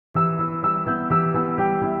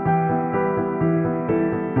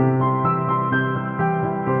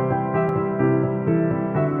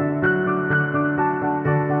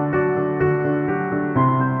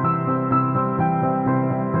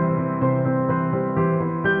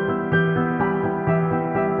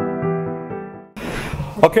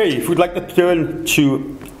Okay, if we'd like to turn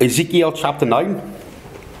to Ezekiel chapter 9.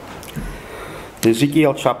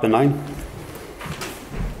 Ezekiel chapter 9.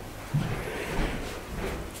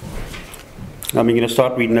 I'm going to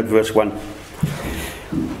start reading at verse 1.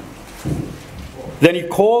 Then he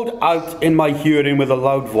called out in my hearing with a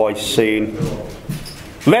loud voice, saying,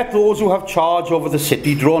 "Let those who have charge over the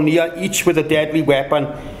city draw near, each with a deadly weapon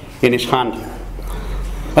in his hand."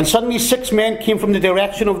 And suddenly 6 men came from the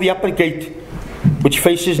direction of the upper gate, which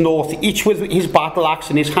faces north, each with his battle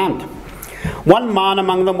axe in his hand. One man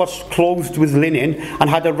among them was clothed with linen and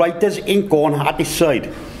had a writer's inkhorn at his side.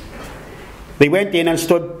 They went in and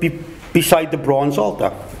stood beside the bronze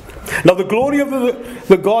altar. Now the glory of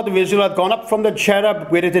the God of Israel had gone up from the cherub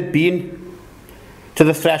where it had been to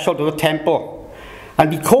the threshold of the temple.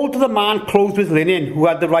 And he called to the man clothed with linen, who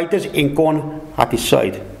had the writer's inkhorn at his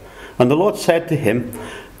side. And the Lord said to him,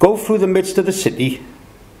 "Go through the midst of the city,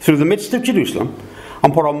 through the midst of Jerusalem,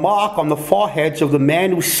 and put a mark on the foreheads of the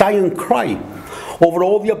men who sigh and cry over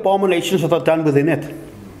all the abominations that are done within it."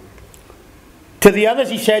 To the others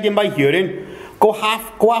he said in my hearing, Go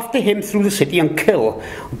after him through the city and kill.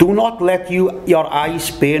 Do not let your eyes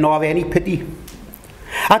spare nor have any pity.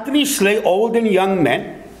 After he slay old and young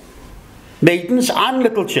men, maidens and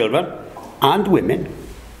little children, and women,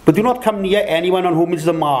 but do not come near anyone on whom is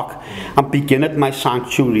the mark, and begin at my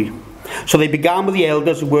sanctuary. So they began with the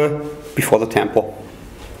elders who were before the temple.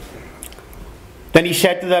 Then he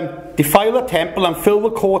said to them, "Defile the temple and fill the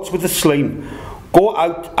courts with the slain. Go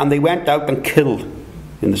out." And they went out and killed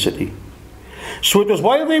in the city. So it was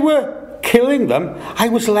while they were killing them, I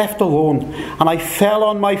was left alone, and I fell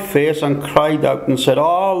on my face and cried out and said,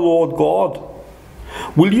 "Ah, Lord God,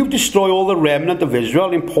 will you destroy all the remnant of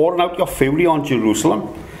Israel in pouring out your fury on Jerusalem?"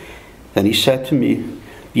 Then he said to me,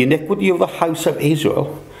 "The iniquity of the house of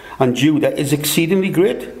Israel and Judah is exceedingly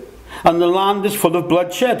great, and the land is full of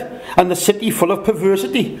bloodshed, and the city full of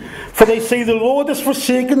perversity. For they say, the Lord has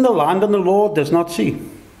forsaken the land, and the Lord does not see.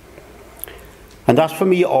 And as for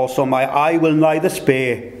me also, my eye will neither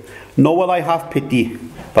spare, nor will I have pity,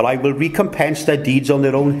 but I will recompense their deeds on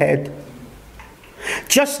their own head."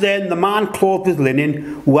 Just then the man clothed with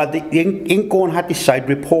linen, who had the inkhorn at his side,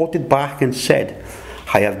 reported back and said,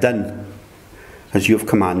 "I have done as you have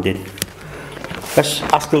commanded." Let's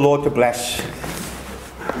ask the Lord to bless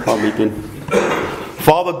our meeting.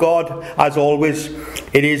 Father God, as always,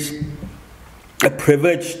 it is a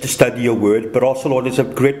privilege to study your word, but also, Lord, it's a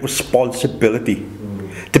great responsibility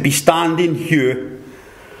to be standing here,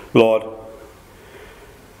 Lord,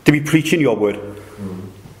 to be preaching your word.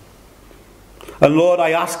 And Lord, I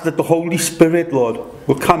ask that the Holy Spirit, Lord,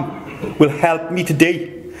 will come, will help me today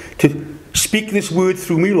to speak this word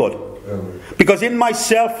through me, Lord. Because in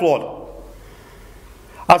myself, Lord,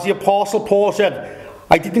 as the Apostle Paul said,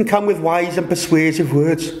 I didn't come with wise and persuasive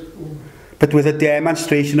words, but with a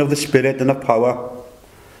demonstration of the Spirit and of power,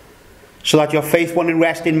 so that your faith won't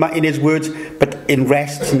rest in his words, but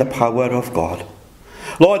rests in the power of God.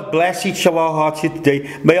 Lord, bless each of our hearts here today.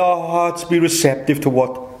 May our hearts be receptive to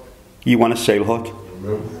what you want to say, Lord.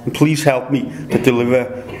 And please help me to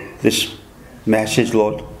deliver this message,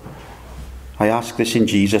 Lord. I ask this in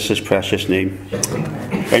Jesus' precious name.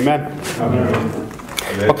 Amen. Amen.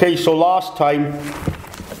 Okay, so last time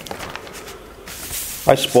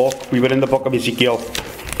I spoke, we were in the book of Ezekiel.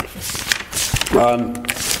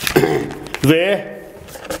 There,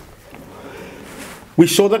 we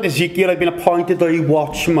saw that Ezekiel had been appointed a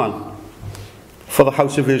watchman for the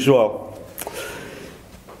house of Israel.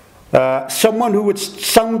 Someone who would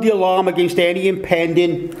sound the alarm against any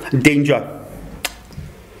impending danger.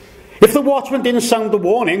 If the watchman didn't sound the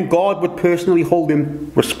warning, God would personally hold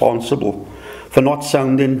him responsible for not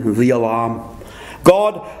sounding the alarm.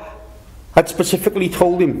 God had specifically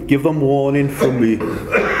told him, "Give them warning from me."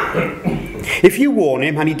 If you warn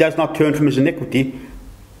him and he does not turn from his iniquity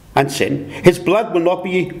and sin, his blood will not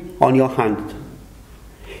be on your hand.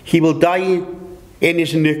 He will die in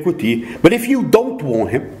his iniquity. But if you don't warn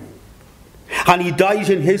him and he dies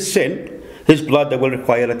in his sin, his blood they will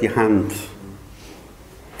require at your hand.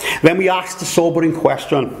 Then we ask the sobering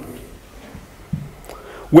question,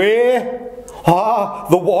 where are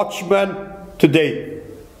the watchmen today?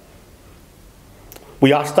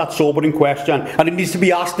 We asked that sobering question, and it needs to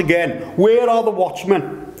be asked again. Where are the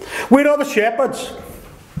watchmen? Where are the shepherds?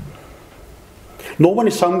 No one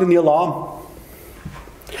is sounding the alarm.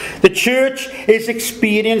 The church is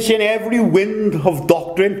experiencing every wind of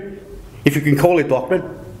doctrine, if you can call it doctrine.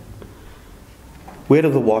 Where are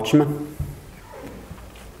the watchmen?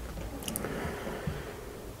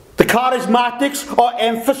 The charismatics are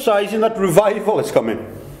emphasizing that revival is coming.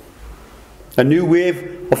 A new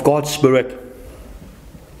wave of God's Spirit.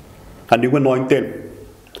 a new anointing.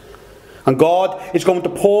 And God is going to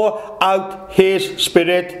pour out His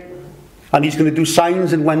Spirit, and He's going to do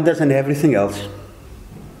signs and wonders and everything else.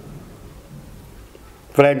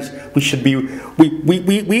 Friends, we should be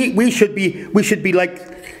like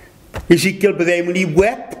Ezekiel, but then when he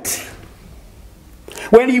wept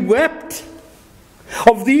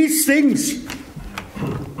of these things.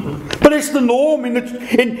 But it's the norm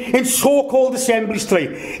in so-called assemblies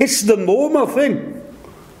today. It's the normal thing.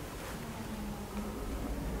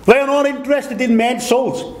 They are not interested in men's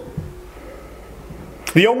souls.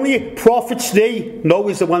 The only profits they know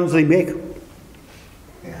is the ones they make.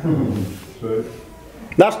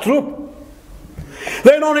 That's true.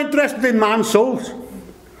 They're not interested in man's souls.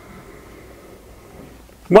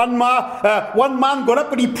 One man got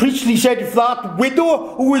up and he preached and he said, if that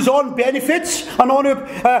widow who is on benefits and on her,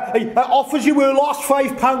 offers you her last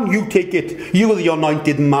 £5, you take it. You are the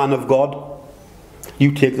anointed man of God.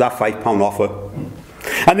 You take that £5 offer.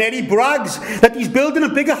 And then he brags that he's building a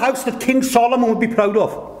bigger house that King Solomon would be proud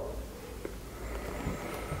of.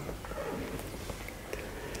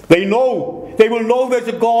 They will know there's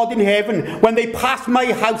a God in heaven when they pass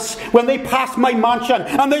my house, when they pass my mansion,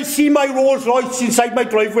 and they see my Rolls Royce inside my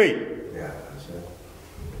driveway. Yeah, that's it.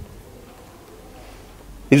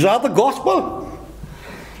 Is that the gospel?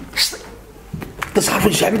 Does that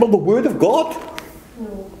resemble the Word of God?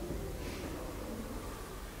 No.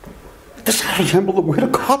 Does that resemble the Word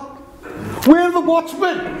of God? Where are the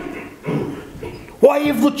watchmen? Why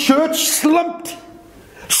have the church slumped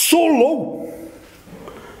so low?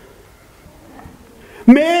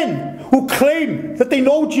 Men who claim that they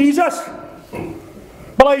know Jesus.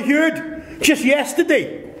 But I heard just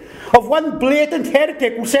yesterday of one blatant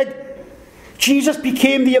heretic who said Jesus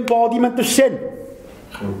became the embodiment of sin.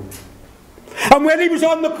 And when he was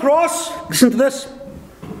on the cross, listen to this,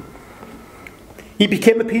 he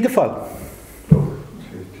became a paedophile.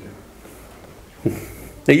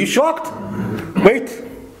 Are you shocked? Wait.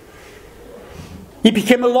 He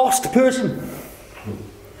became a lost person.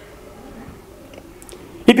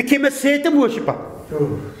 He became a Satan worshipper.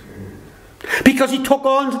 Because he took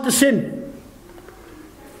on the sin.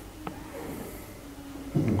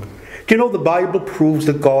 Do you know the Bible proves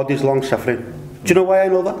that God is long-suffering? Do you know why I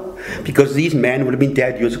know that? Because these men would have been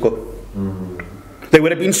dead years ago. They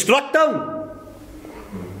would have been struck down.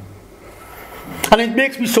 And it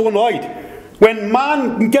makes me so annoyed when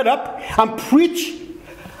man can get up and preach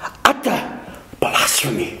utter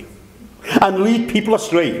blasphemy and lead people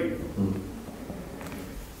astray.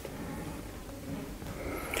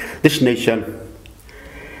 This nation,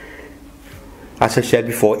 as I said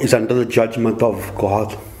before, is under the judgment of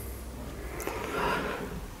God.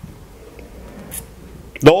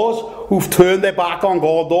 Those who've turned their back on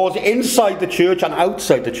God, those inside the church and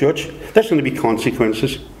outside the church, there's going to be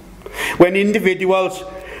consequences. When individuals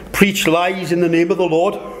preach lies in the name of the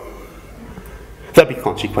Lord, there'll be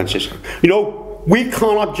consequences. You know, we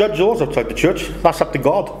cannot judge those outside the church. That's up to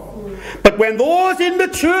God. But when those in the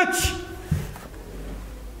church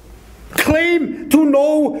claim to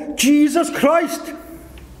know Jesus Christ,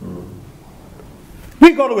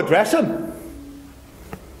 we've got to address him.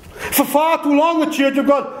 For far too long the church have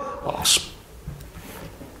gone, oh,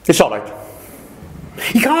 it's alright.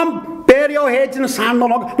 You can't bury our heads in the sand no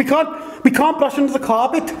longer. We can't brush under the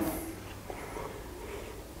carpet.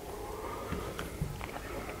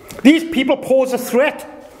 These people pose a threat.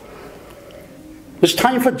 It's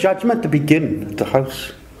time for judgment to begin at the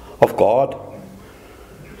house of God.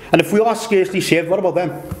 And if we are scarcely saved, what about them?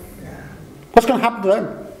 What's going to happen to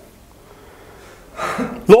them?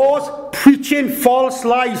 Those preaching false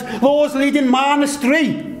lies, those leading man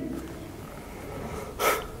astray.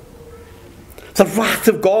 The wrath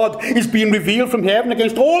of God is being revealed from heaven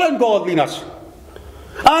against all ungodliness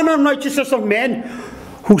and unrighteousness of men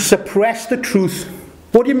who suppress the truth.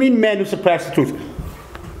 What do you mean, men who suppress the truth?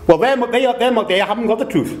 Well, them out there haven't got the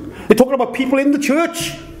truth. They're talking about people in the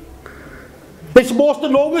church. They're supposed to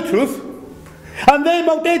know the truth, and them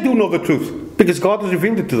out there do know the truth because God has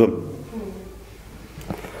revealed it to them.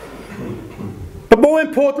 But more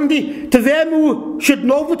importantly, to them who should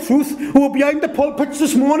know the truth, who are behind the pulpits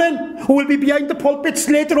this morning, who will be behind the pulpits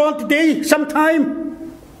later on today,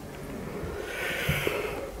 sometime,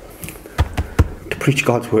 to preach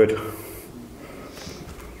God's word.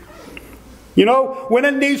 You know, when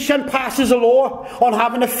a nation passes a law on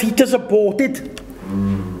having a fetus aborted,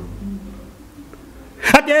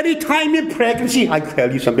 at any time in pregnancy, I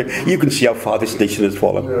tell you something, you can see how far this nation has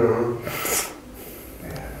fallen.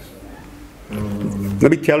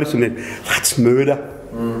 Let me tell you something, that's murder.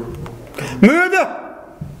 Murder!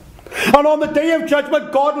 And on the day of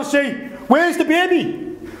judgment, God will say, where's the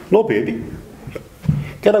baby? No baby.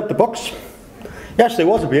 Get out the box. Yes, there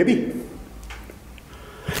was a baby.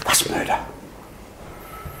 That's murder.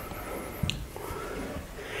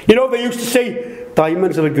 You know, they used to say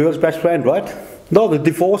diamonds are the girl's best friend, right? No, the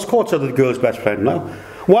divorce courts are the girl's best friend now.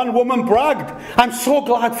 One woman bragged, I'm so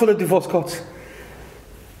glad for the divorce courts.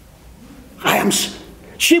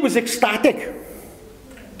 She was ecstatic.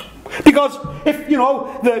 Because if, you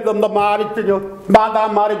know, the marriage, you know,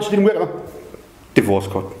 that marriage didn't work, divorce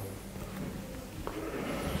court.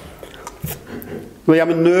 They have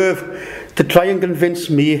a nerve to try and convince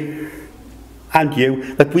me and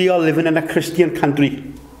you that we are living in a Christian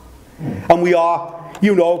country. And we are,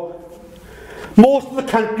 you know, most of the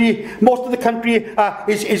country is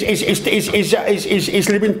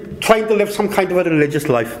living, trying to live some kind of a religious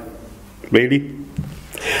life. Really.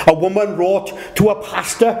 A woman wrote to a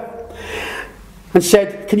pastor and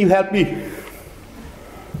said, can you help me?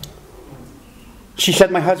 She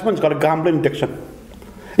said, my husband's got a gambling addiction.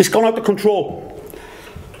 It's gone out of control.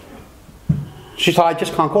 She said, I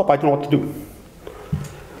just can't cope, I don't know what to do.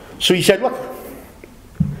 So he said, look,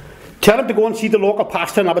 tell him to go and see the local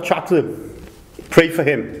pastor and have a chat to him. Pray for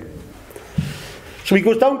him. So he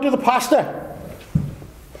goes down to the pastor.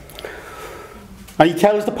 And he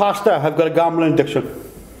tells the pastor, I've got a gambling addiction.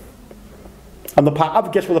 And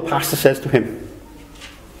guess what the pastor says to him?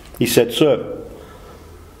 He said, sir,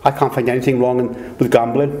 I can't find anything wrong with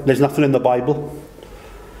gambling. There's nothing in the Bible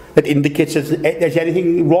that indicates there's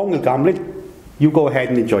anything wrong with gambling. You go ahead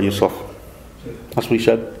and enjoy yourself. That's what he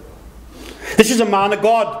said. This is a man of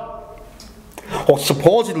God. Or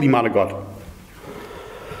supposedly man of God.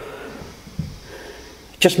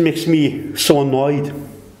 It just makes me so annoyed.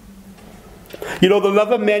 You know, the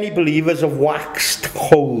love of many believers have waxed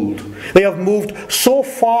cold. They have moved so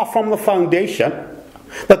far from the foundation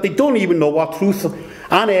that they don't even know what truth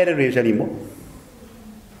and error is anymore.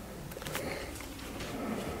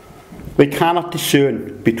 They cannot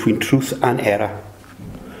discern between truth and error.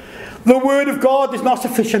 The Word of God is not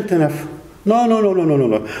sufficient enough. No.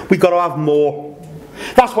 We've got to have more.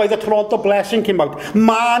 That's why the Toronto Blessing came out.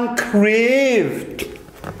 Man craved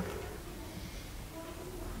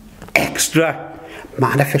extra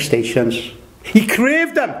manifestations. He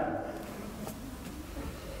craved them.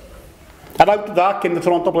 And out of that came the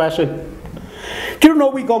Toronto Blessing. Do you know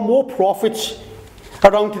we got more prophets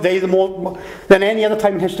around today than any other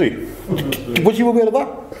time in history? Was you aware of that?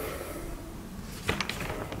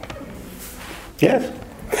 Yes.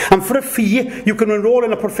 And for a fee, you can enroll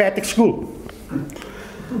in a prophetic school.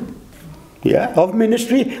 Yeah, of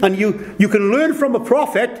ministry, and you can learn from a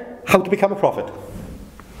prophet how to become a prophet.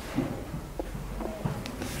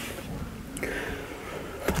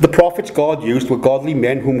 The prophets God used were godly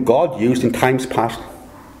men whom God used in times past.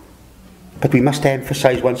 But we must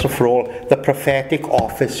emphasize once and for all, the prophetic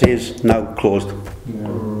office is now closed.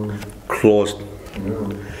 No. Closed.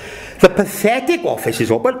 No. The pathetic office is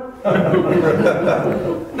open.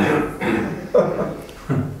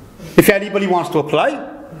 If anybody wants to apply.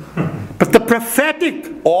 But the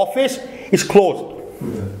prophetic office is closed.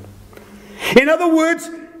 In other words,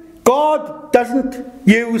 God doesn't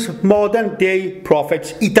use modern day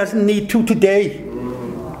prophets. He doesn't need to today.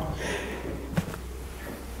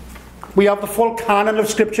 We have the full canon of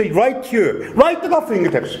Scripture right here, right at our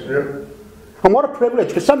fingertips. Yeah. And what a privilege,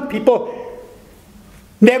 because some people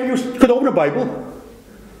never could open a Bible.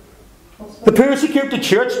 The persecuted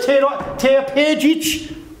church tear a page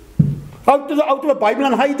each out of the Bible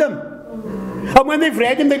and hide them. And when they've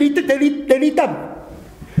read them, they read them.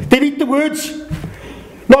 They read the words,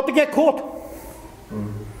 not to get caught.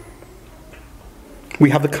 We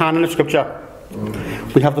have the canon of Scripture.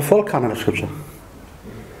 We have the full canon of Scripture.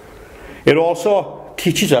 It also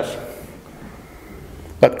teaches us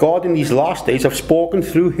that God in these last days have spoken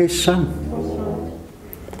through His Son.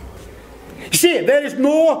 You see, there is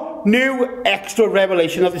no new extra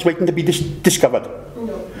revelation that is waiting to be discovered.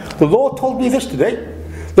 The Lord told me this today.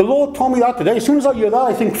 The Lord told me that today. As soon as I hear that,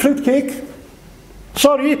 I think, fruitcake.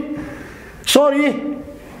 Sorry.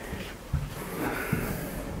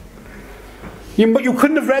 You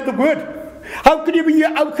couldn't have read the Word. How can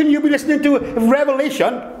you be listening to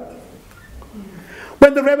Revelation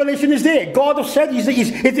when the revelation is there? God has said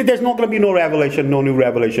there's not going to be no revelation, no new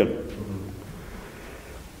revelation.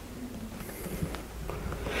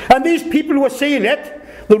 And these people who are saying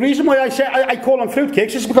it, the reason why I call them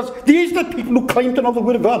fruitcakes is because these are the people who claim to know the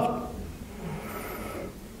Word of God.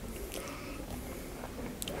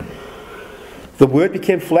 The Word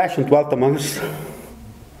became flesh and dwelt among us.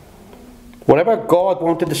 Whatever God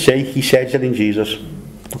wanted to say, He says it in Jesus.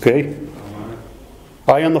 Okay?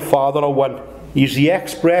 I and the Father are one. He's the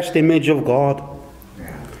expressed image of God.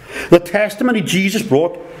 The testimony Jesus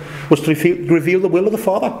brought was to reveal the will of the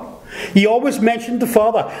Father. He always mentioned the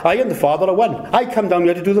Father. I and the Father are one. I come down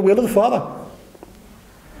here to do the will of the Father.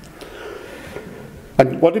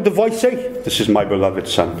 And what did the voice say? This is my beloved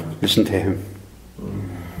Son. Listen to him.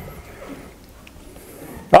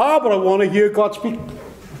 But I want to hear God speak.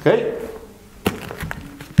 Okay.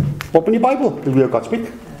 Open your Bible to hear God speak.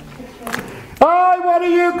 I want to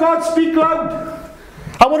hear God speak loud.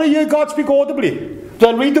 I want to hear God speak audibly.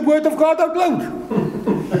 Then read the word of God out loud.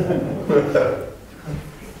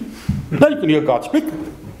 Now you can hear God speak.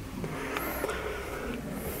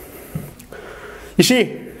 You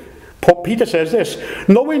see, Peter says this,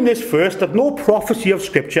 knowing this first, that no prophecy of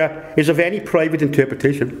Scripture is of any private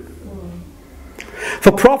interpretation.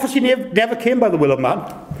 For prophecy never came by the will of man,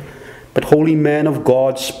 but holy men of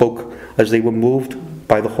God spoke as they were moved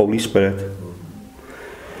by the Holy Spirit.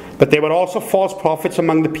 But there were also false prophets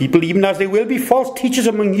among the people, even as there will be false teachers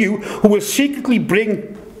among you, who will secretly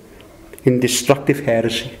bring in destructive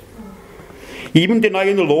heresy, even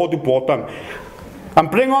denying the Lord who bought them,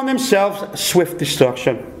 and bring on themselves swift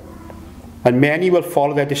destruction. And many will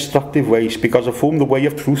follow their destructive ways, because of whom the way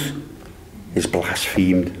of truth is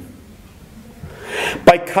blasphemed.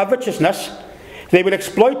 By covetousness, they will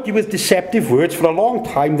exploit you with deceptive words. For a long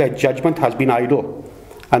time their judgment has been idle,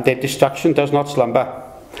 and their destruction does not slumber.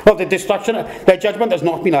 Well, their judgment has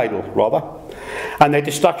not been idle, rather, and their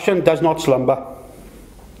destruction does not slumber.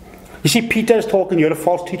 You see, Peter is talking here to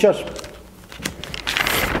false teachers.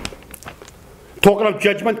 Talking of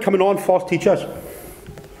judgment coming on false teachers.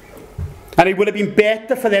 And it would have been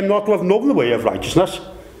better for them not to have known the way of righteousness.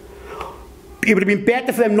 It would have been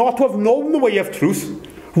better for them not to have known the way of truth,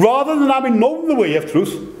 rather than having known the way of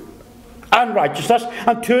truth and righteousness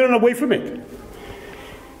and turning away from it.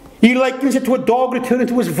 He likens it to a dog returning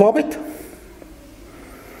to his vomit.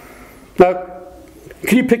 Now,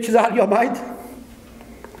 can you picture that in your mind?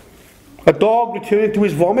 A dog returning to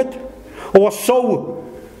his vomit? Or a sow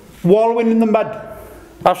wallowing in the mud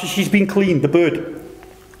after she's been cleaned, the bird.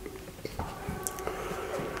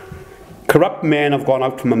 Corrupt men have gone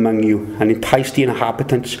out from among you and enticed the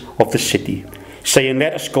inhabitants of the city, saying,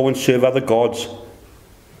 let us go and serve other gods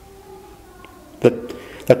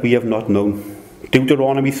that we have not known.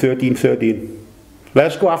 Deuteronomy 13:13. Let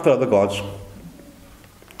us go after other gods.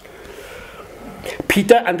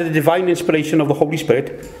 Peter, under the divine inspiration of the Holy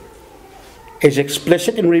Spirit, is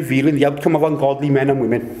explicit in revealing the outcome of ungodly men and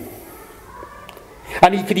women.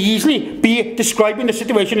 And he could easily be describing the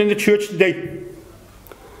situation in the church today.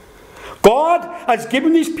 God has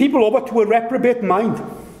given these people over to a reprobate mind.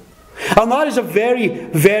 And that is a very,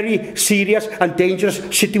 very serious and dangerous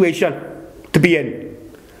situation to be in.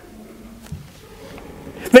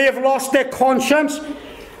 They have lost their conscience.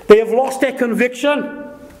 They have lost their conviction.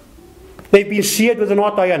 They've been seared with an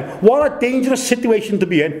hot iron. What a dangerous situation to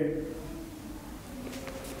be in.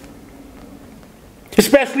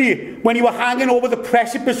 Especially when you are hanging over the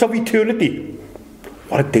precipice of eternity.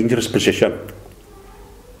 What a dangerous position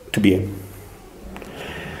to be in.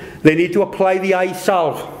 They need to apply the eye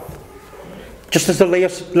salve, just as the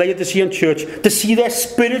Laodicean church, to see their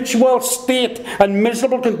spiritual state and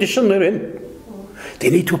miserable condition they're in. They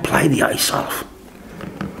need to apply the eye salve.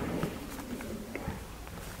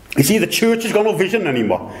 You see, the church has got no vision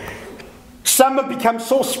anymore. Some have become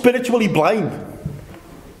so spiritually blind,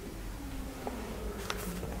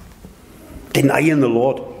 denying the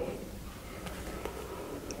Lord.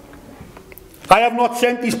 I have not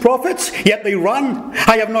sent these prophets, yet they ran.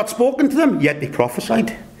 I have not spoken to them, yet they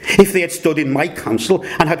prophesied. If they had stood in my counsel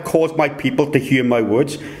and had caused my people to hear my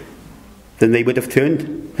words, then they would have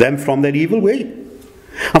turned them from their evil way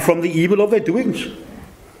and from the evil of their doings. You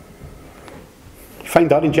find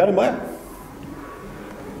that in Jeremiah.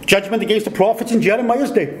 Judgment against the prophets in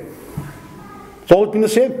Jeremiah's day. It's always been the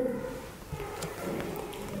same.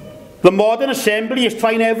 The modern assembly is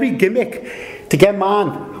trying every gimmick to get man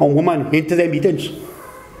and woman into their meetings.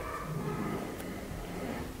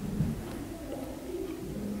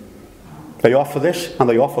 They offer this and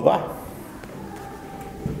they offer that.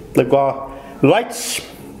 They've got lights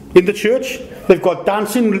in the church. They've got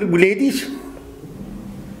dancing ladies.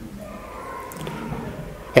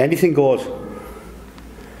 Anything goes.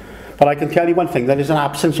 But I can tell you one thing, there is an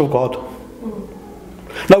absence of God.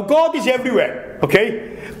 Now God is everywhere,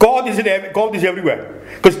 okay? God is everywhere.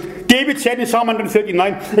 Because David said in Psalm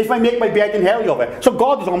 139, if I make my bed in hell, you're there. So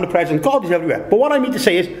God is omnipresent, God is everywhere. But what I mean to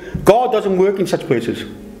say is, God doesn't work in such places.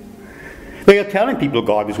 They are telling people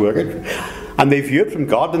God is working. And they've heard from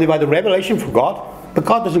God and they've had a revelation from God. But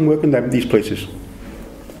God doesn't work in these places.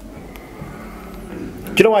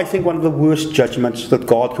 Do you know, I think one of the worst judgments that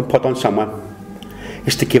God can put on someone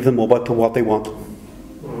is to give them over to what they want.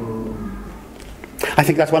 I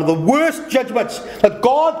think that's one of the worst judgments, that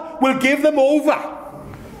God will give them over.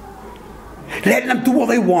 Letting them do what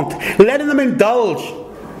they want. Letting them indulge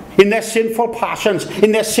in their sinful passions,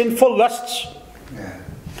 in their sinful lusts. Yeah.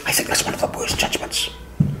 I think that's one of the worst judgments.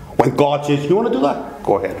 When God says, you want to do that?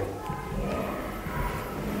 Go ahead.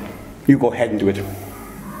 You go ahead and do it.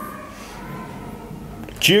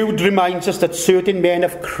 Jude reminds us that certain men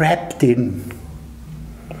have crept in.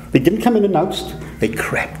 They didn't come in announced, they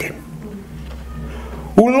crept in.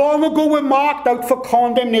 Who long ago were marked out for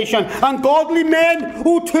condemnation, ungodly men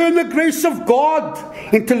who turn the grace of God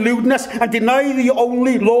into lewdness and deny the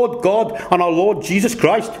only Lord God and our Lord Jesus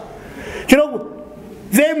Christ. Do you know,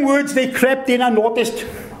 them words, they crept in, I noticed,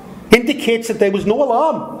 indicates that there was no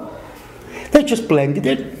alarm. They just blended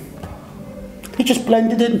in. They just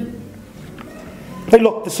blended in. They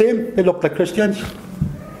looked the same. They looked like Christians.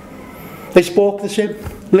 They spoke the same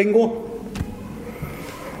lingo.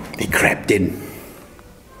 They crept in.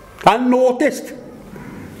 Unnoticed.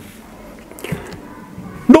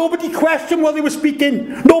 Nobody questioned what they were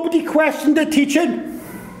speaking. Nobody questioned their teaching.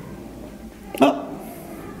 No.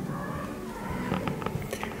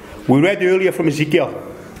 We read earlier from Ezekiel.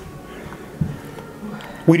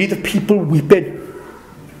 We read of people weeping.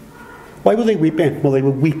 Why were they weeping? Well, they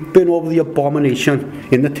were weeping over the abomination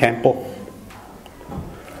in the temple.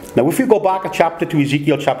 Now, if you go back a chapter to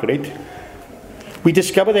Ezekiel chapter 8, we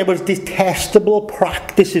discover there was detestable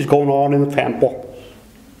practices going on in the temple.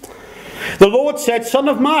 The Lord said, Son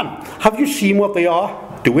of man, have you seen what they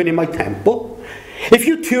are doing in my temple? If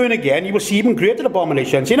you turn again, you will see even greater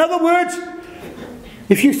abominations. In other words,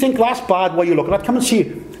 if you think that's bad, what you're looking at, come and see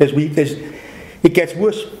it. It gets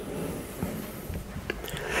worse.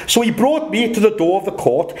 So he brought me to the door of the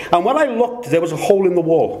court, and when I looked, there was a hole in the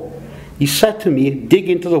wall. He said to me, dig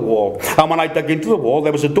into the wall. And when I dug into the wall,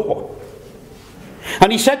 there was a door.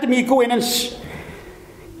 And he said to me, go in and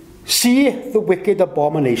see the wicked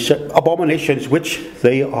abominations which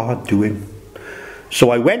they are doing. So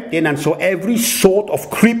I went in and saw every sort of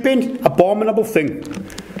creeping, abominable thing,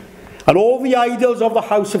 and all the idols of the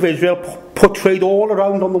house of Israel portrayed all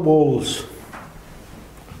around on the walls.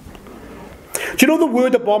 Do you know the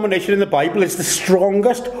word abomination in the Bible is the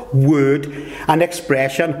strongest word and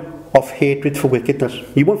expression of hatred for wickedness?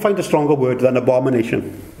 You won't find a stronger word than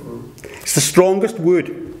abomination. It's the strongest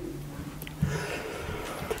word.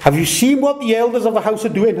 Have you seen what the elders of the house are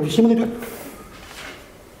doing? Have you seen what they're doing?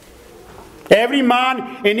 Every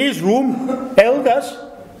man in his room, elders.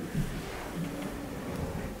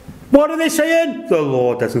 What are they saying? The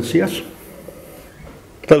Lord doesn't see us.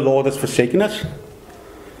 The Lord has forsaken us.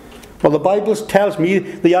 Well, the Bible tells me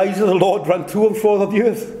the eyes of the Lord run to and fro of the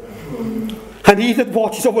earth. And he that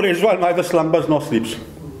watches over Israel neither slumbers nor sleeps.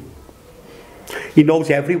 He knows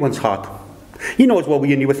everyone's heart. He knows what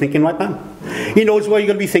we and you were thinking right now. He knows what you're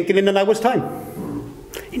going to be thinking in an hour's time.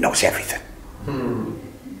 He knows everything.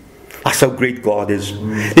 That's how great God is.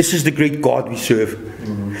 This is the great God we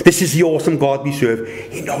serve. This is the awesome God we serve.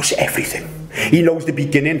 He knows everything. He knows the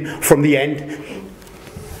beginning from the end.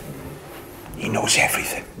 He knows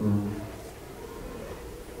everything.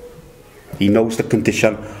 He knows the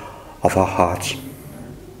condition of our hearts.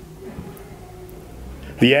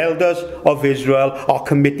 The elders of Israel are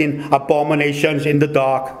committing abominations in the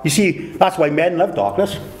dark. You see, that's why men love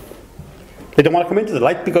darkness. They don't want to come into the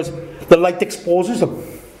light because the light exposes them.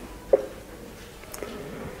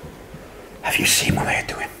 Have you seen what they're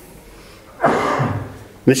doing?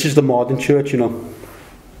 This is the modern church, you know.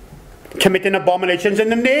 Committing abominations in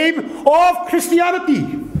the name of Christianity.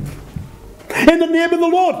 In the name of the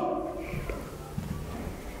Lord.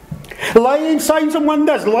 Lying signs and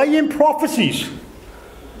wonders, lying prophecies.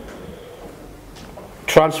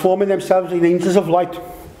 Transforming themselves in angels of light.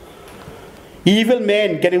 Evil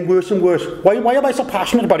men getting worse and worse. Why am I so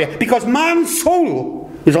passionate about it? Because man's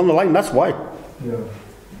soul is on the line, that's why. Yeah.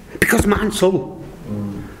 Because man's soul.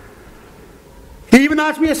 Even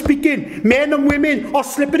as we are speaking, men and women are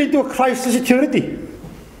slipping into a crisis of eternity.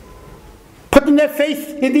 Putting their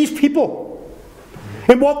faith in these people.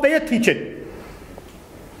 In what they are teaching.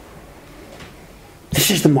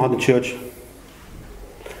 This is the modern church.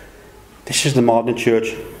 This is the modern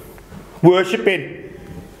church. Worshipping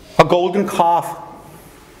a golden calf.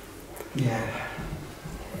 Yeah.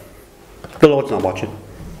 The Lord's not watching.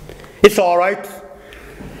 It's alright.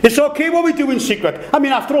 It's okay what we do in secret. I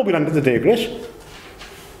mean, after all, we're under the day of grace.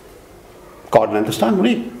 God will understand, will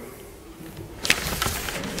he?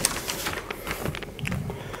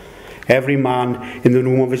 Every man in the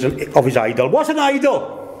room of his idol. What's an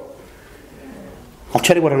idol? I'll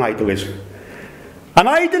tell you what an idol is. An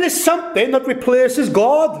idol is something that replaces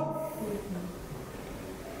God.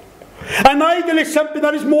 An idol is something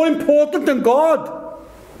that is more important than God.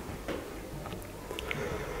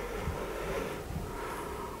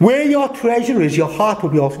 Where your treasure is, your heart will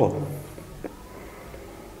be also.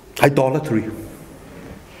 Idolatry.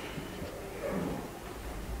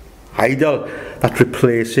 Idol that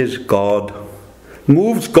replaces God.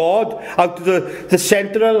 Moves God out of the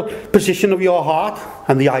central position of your heart,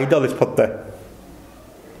 and the idol is put there.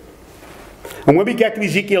 And when we get to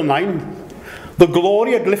Ezekiel 9, the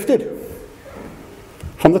glory had lifted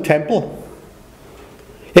from the temple.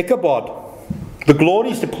 Ichabod. The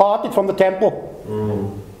glory is departed from the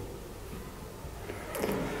temple.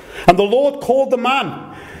 And the Lord called the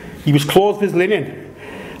man. He was clothed with linen,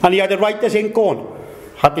 and he had a writer's ink on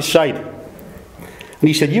at his side. And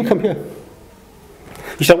he said, you come here.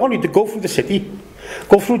 He said, I want you to go through the city,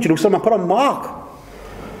 go through Jerusalem and put a mark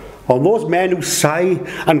on those men who sigh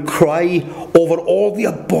and cry over all the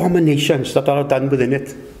abominations that are done within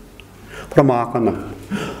it. Put a mark on them.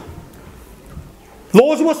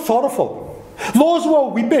 Those who are sorrowful, those who are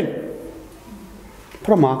weeping,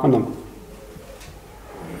 put a mark on them.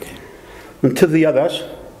 And to the others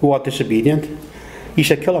who are disobedient, he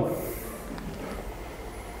said, kill them.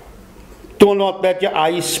 Do not let your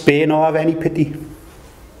eyes spare nor have any pity.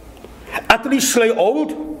 Utterly slay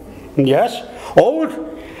old, yes, old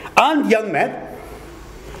and young men,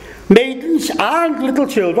 maidens and little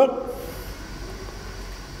children,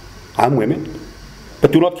 and women.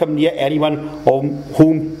 But do not come near anyone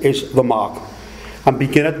whom is the mark. And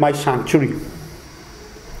begin at my sanctuary,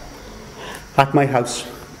 at my house.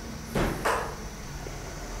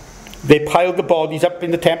 They piled the bodies up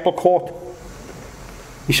in the temple court.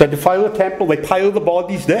 He said, defile the temple. They piled the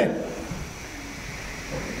bodies there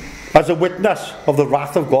as a witness of the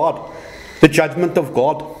wrath of God, the judgment of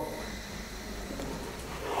God.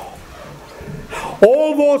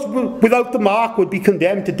 All those without the mark would be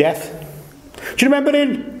condemned to death. Do you remember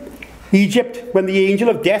in Egypt when the angel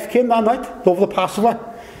of death came that night over the Passover?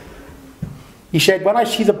 He said, when I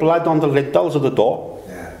see the blood on the lintels of the door,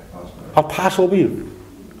 I'll pass over you.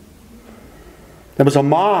 There was a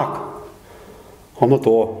mark on the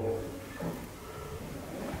door.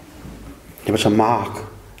 There was a mark.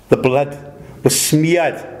 The blood was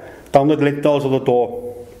smeared down the lintels of the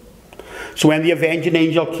door. So when the avenging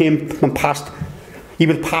angel came and passed, he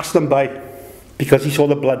would pass them by because he saw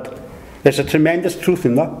the blood. There's a tremendous truth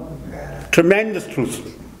in that. Tremendous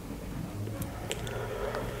truth.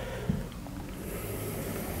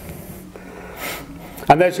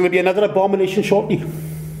 And there's going to be another abomination shortly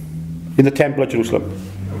in the temple of Jerusalem.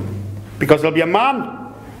 Because there'll be a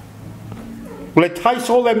man who will entice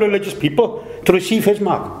all them religious people to receive his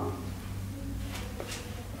mark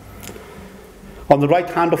on the right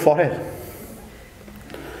hand or forehead.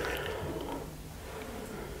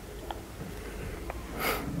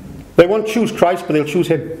 They won't choose Christ, but they'll choose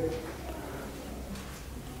him.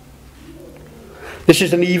 This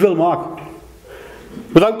is an evil mark.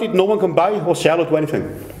 Without it, no one can buy or sell or do anything.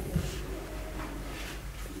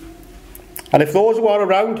 And if those who are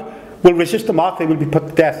around will resist the mark, they will be put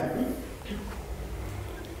to death.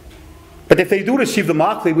 But if they do receive the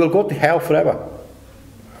mark, they will go to hell forever,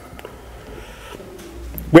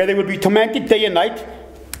 where they will be tormented day and night,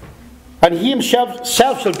 and he himself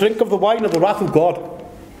shall drink of the wine of the wrath of God.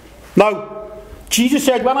 Now, Jesus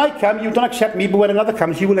said, when I come, you don't accept me, but when another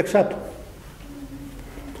comes, you will accept.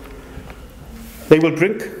 They will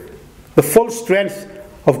drink the full strength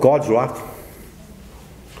of God's wrath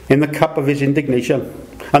in the cup of his indignation,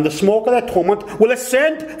 and the smoke of their torment will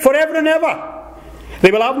ascend forever and ever.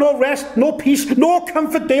 They will have no rest, no peace, no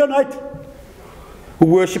comfort day or night, who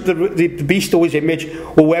worship the beast or his image,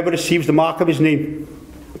 or whoever receives the mark of his name.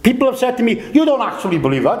 People have said to me, you don't actually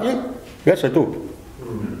believe that, do you? Yes, I do.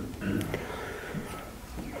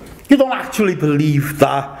 You don't actually believe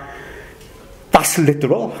that that's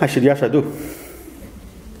literal? I said, yes, I do.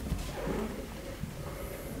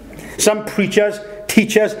 Some preachers,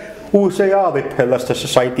 teachers, who say, oh, they're pillars to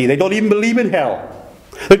society. They don't even believe in hell.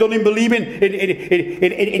 They don't even believe in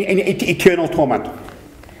eternal torment.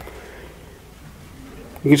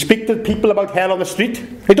 You can speak to people about hell on the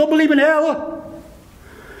street. They don't believe in hell.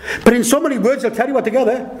 But in so many words, they'll tell you what to get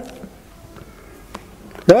there.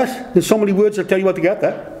 Yes, in so many words, they'll tell you what to get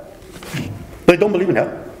there. But they don't believe in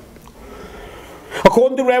hell.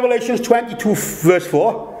 According to Revelation 22, verse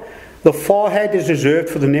 4, the forehead is reserved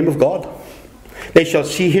for the name of God. They shall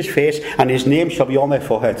see his face, and his name shall be on their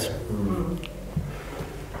foreheads.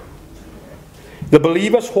 The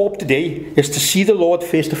believer's hope today is to see the Lord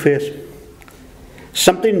face to face.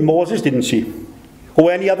 Something Moses didn't see,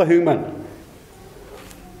 or any other human.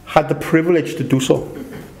 had the privilege to do so.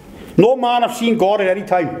 No man have seen God at any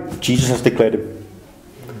time. Jesus has declared him.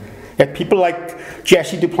 Yet people like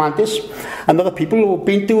Jesse Duplantis and other people who have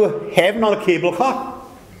been to heaven on a cable car.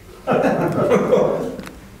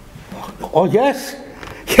 Oh yes.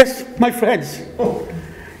 Yes, my friends.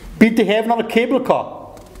 Been to heaven on a cable car.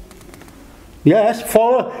 Yes,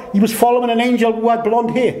 he was following an angel who had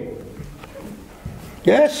blonde hair.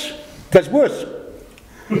 Yes, that's worse.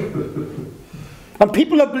 And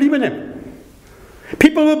people are believing him.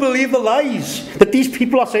 People will believe the lies that these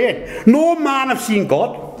people are saying. No man have seen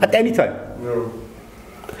God at any time. No.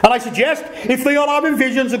 And I suggest, if they are having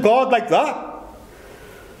visions of God like that,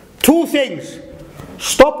 two things.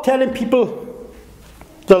 Stop telling people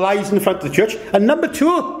the lies in front of the church. And number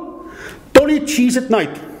two, don't eat cheese at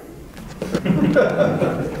night.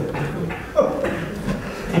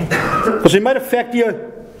 Because it might affect you.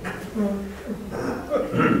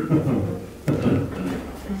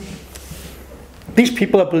 These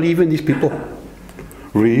people are believing these people.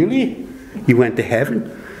 Really? You went to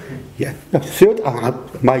heaven? Yeah. Third,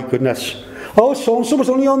 my goodness. Oh, so-and-so was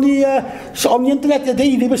only on the internet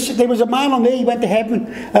today. There was a man on there, he went to heaven.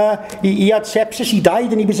 He had sepsis, he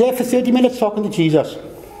died, and he was there for 30 minutes talking to Jesus.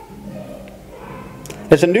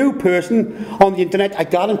 There's a new person on the internet, I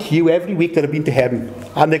guarantee you, every week that have been to heaven.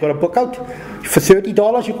 And they got a book out. For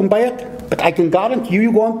 $30 you can buy it. But I can guarantee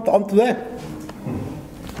you go onto there.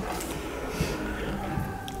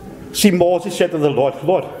 See, Moses said to the Lord,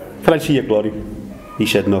 Lord, can I see your glory? He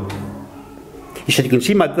said, no. He said, you can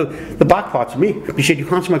see the back parts of me. He said, you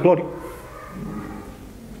can't see my glory.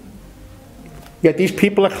 Yet these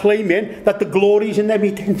people are claiming that the glory is in their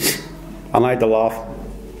meetings. And I had to laugh.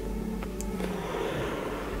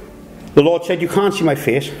 The Lord said, you can't see my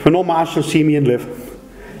face, for no man shall see me and live.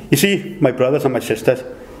 You see, my brothers and my sisters,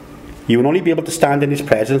 you will only be able to stand in his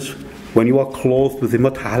presence when you are clothed with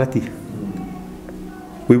immortality.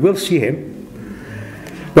 We will see him.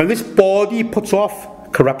 When this body puts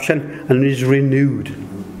off corruption and is renewed.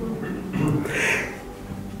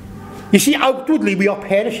 You see, outwardly we are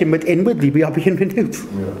perishing, but inwardly we are being renewed.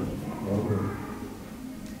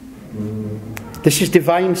 This is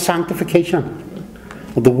divine sanctification.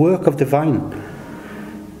 Or the work of divine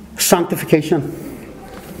sanctification.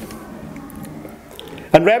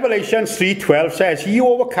 And Revelation 3:12 says, he who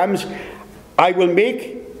overcomes, I will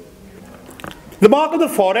make. The mark of the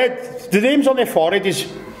forehead, the names on their forehead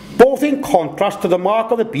is both in contrast to the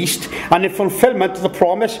mark of the beast and in fulfillment to the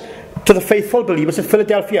promise to the faithful believers of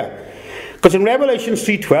Philadelphia. Because in Revelation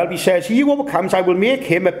 3:12 he says, he who overcomes, I will make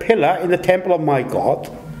him a pillar in the temple of my God,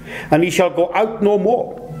 and he shall go out no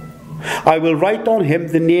more. I will write on him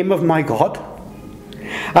the name of my God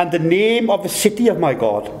and the name of the city of my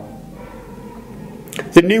God,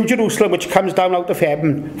 the new Jerusalem which comes down out of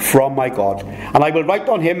heaven from my God, and I will write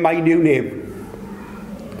on him my new name.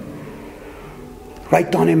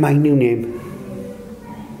 Write on him my new name.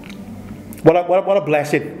 What a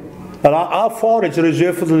blessing. That our foreheads are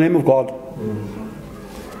reserved for the name of God.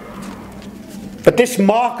 But this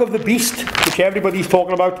mark of the beast, which everybody's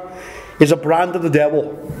talking about, is a brand of the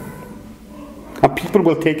devil. And people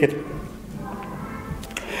will take it.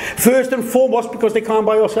 First and foremost, because they can't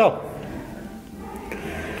buy or sell.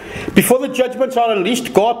 Before the judgments are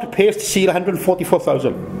released, God prepares to seal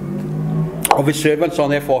 144,000 of his servants on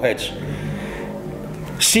their foreheads.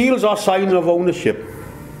 Seals are signs of ownership,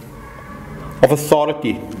 of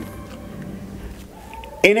authority.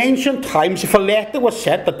 In ancient times, if a letter was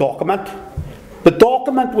sent, the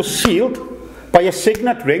document was sealed by a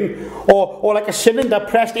signet ring or like a cylinder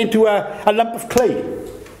pressed into a lump of clay.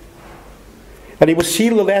 And he would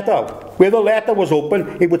seal the letter out. Where the letter was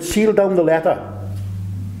open, it would seal down the letter.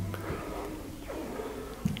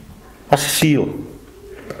 That's a seal.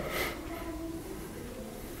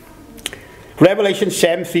 Revelation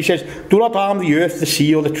 7:3 says, do not harm the earth, the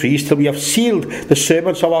sea, or the trees, till we have sealed the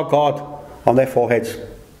servants of our God on their foreheads.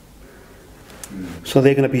 So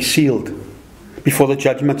they're going to be sealed before the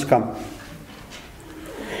judgments come.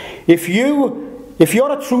 If you're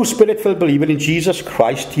a true Spirit-filled believer in Jesus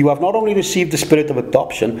Christ, you have not only received the Spirit of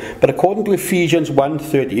adoption, but according to Ephesians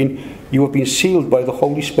 1:13, you have been sealed by the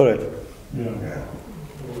Holy Spirit. Yeah.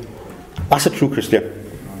 That's a true Christian.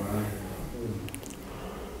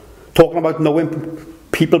 Talking about knowing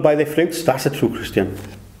people by their fruits, that's a true Christian.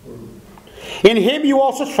 In him you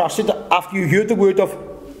also trusted after you heard the word of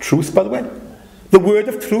truth, by the way. The word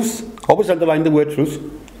of truth. Always underline the word truth.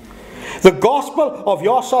 The gospel of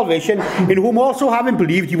your salvation, in whom also having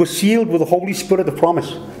believed you were sealed with the Holy Spirit of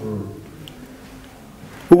promise,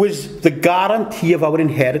 who is the guarantee of our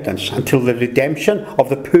inheritance until the redemption of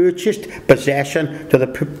the purchased possession to the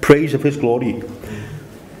praise of his glory.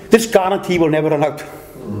 this guarantee will never run out.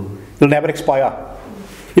 It'll never expire.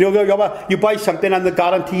 You know, you buy something and the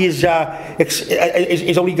guarantee is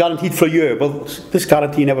only guaranteed for a year. Well, this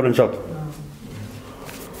guarantee never runs out.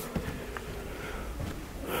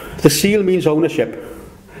 The seal means ownership.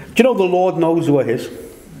 Do you know the Lord knows who are his?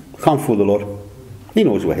 Can't fool the Lord. He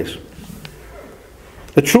knows who are his.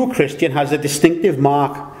 The true Christian has a distinctive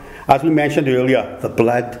mark, as we mentioned earlier, the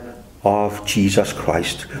blood of Jesus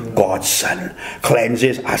Christ, God's Son,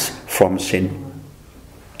 cleanses us from sin.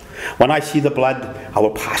 When I see the blood, I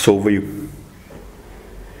will pass over you.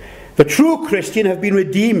 The true Christian have been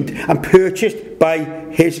redeemed and purchased by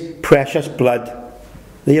his precious blood.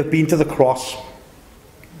 They have been to the cross.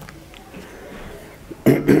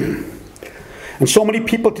 And so many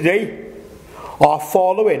people today are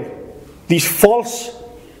following these false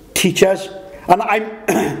teachers, and I've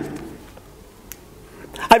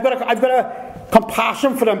got a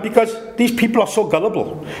compassion for them, because these people are so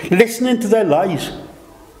gullible, listening to their lies.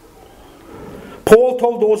 Paul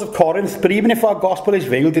told those of Corinth, but even if our gospel is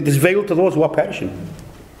veiled, it is veiled to those who are perishing,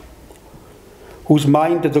 whose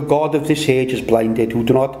mind the God of this age is blinded, who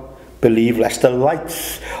do not believe, lest the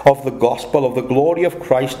lights of the gospel of the glory of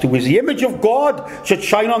Christ, who is the image of God, should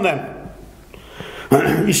shine on them.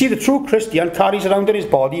 You see, the true Christian carries around in his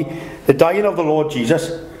body the dying of the Lord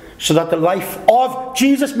Jesus, so that the life of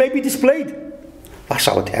Jesus may be displayed. That's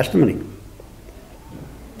our testimony.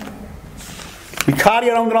 We carry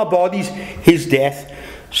around in our bodies his death,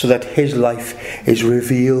 so that his life is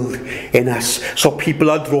revealed in us. So people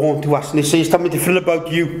are drawn to us, and they say, "It's something different about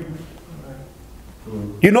you.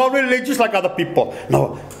 You're not religious like other people."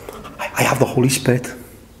 No, I have the Holy Spirit.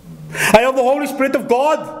 I have the Holy Spirit of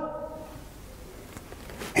God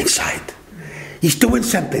inside. He's doing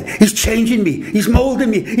something. He's changing me. He's molding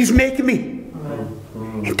me. He's making me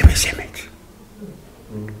into his image.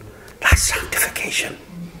 That's sanctification.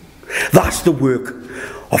 That's the work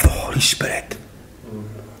of the Holy Spirit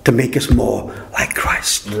to make us more like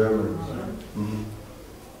Christ.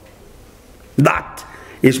 That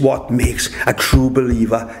is what makes a true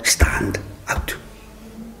believer stand out.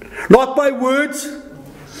 Not by words,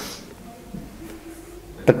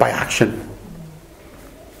 but by action.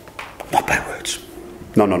 Not by words.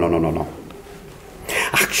 No.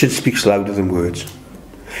 Action speaks louder than words.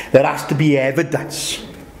 There has to be evidence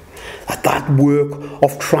that that work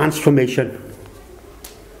of transformation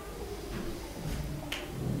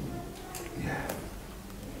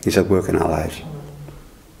is at work in our lives.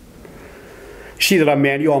 See, there are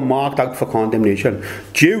many who are marked out for condemnation.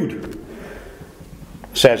 Jude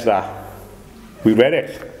says that. We read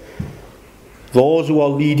it. Those who are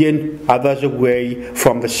leading others away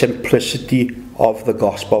from the simplicity of the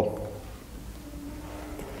gospel.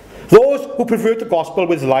 Those who pervert the gospel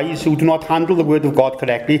with lies, who do not handle the word of God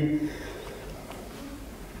correctly,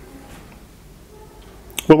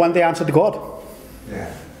 will one day answer to God.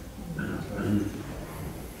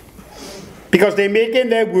 Because they're making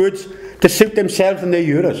their words to suit themselves and their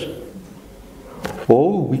hearers.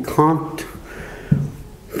 Oh, we can't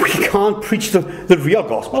preach the real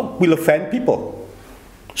gospel. We'll offend people.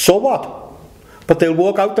 So what? But they'll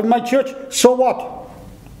walk out of my church. So what?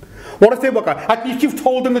 What if they walk out? At least you've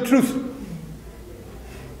told them the truth.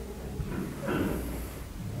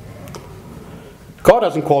 God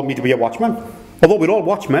hasn't called me to be a watchman. Although we're all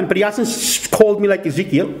watchmen, but he hasn't called me like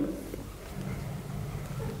Ezekiel.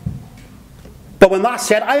 But when that's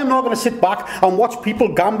said, I am not going to sit back and watch people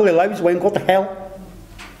gamble their lives away and go to hell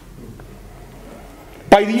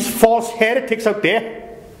by these false heretics out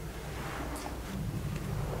there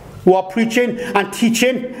who are preaching and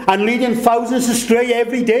teaching and leading thousands astray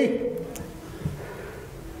every day.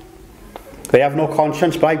 They have no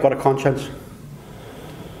conscience, but I've got a conscience.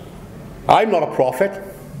 I'm not a prophet,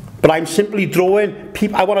 but I'm simply drawing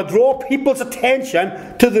people. I want to draw people's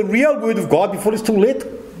attention to the real word of God before it's too late.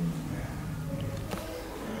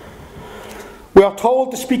 We are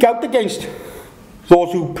told to speak out against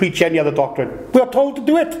those who preach any other doctrine. We are told to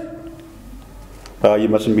do it. You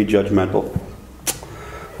mustn't be judgmental.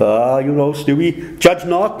 Stewie, judge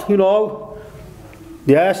not,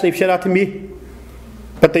 Yes, they've said that to me.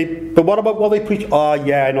 But what about what they preach?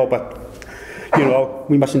 Yeah, I know, but,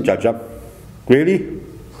 we mustn't judge them. Really?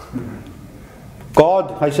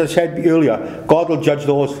 God, as I said earlier, God will judge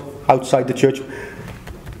those outside the church.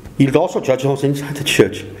 He'll also judge those inside the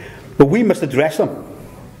church. But we must address them.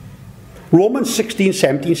 Romans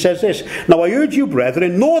 16:17 says this. Now I urge you,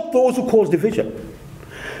 brethren, note those who cause division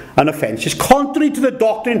and offences, contrary to the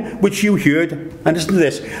doctrine which you heard, and listen to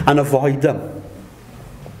this, and avoid them.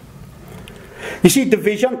 You see,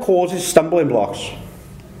 division causes stumbling blocks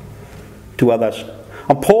to others.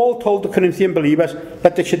 And Paul told the Corinthian believers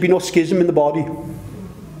that there should be no schism in the body.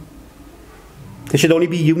 There should only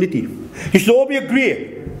be unity. You should all be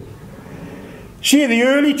agreed. See, the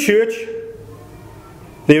early church,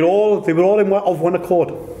 they were all of one accord.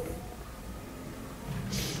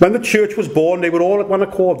 When the church was born, they were all at one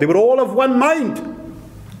accord. They were all of one mind.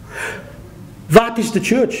 That is the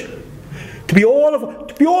church. To be all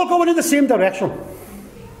going in the same direction.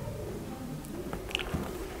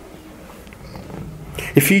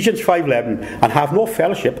 Ephesians 5:11, and have no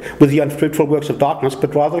fellowship with the unfruitful works of darkness,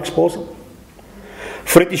 but rather expose them.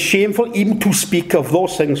 For it is shameful even to speak of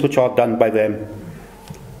those things which are done by them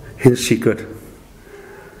in secret.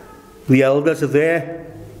 The elders are there,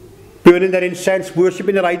 burning their incense,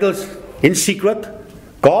 worshipping their idols in secret.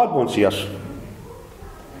 God won't see us.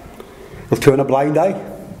 He'll turn a blind eye.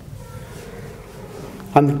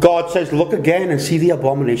 And God says, look again and see the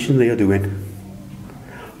abomination they are doing.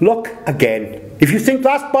 Look again. If you think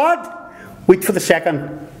that's bad, wait for the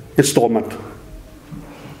second installment.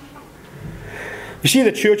 You see,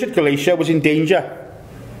 the church at Galatia was in danger.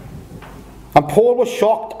 And Paul was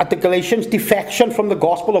shocked at the Galatians' defection from the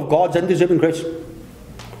gospel of God's undeserving grace.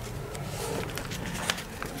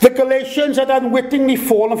 The Galatians had unwittingly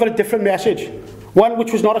fallen for a different message. One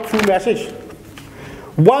which was not a true message.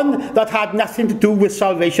 One that had nothing to do with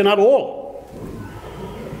salvation at all.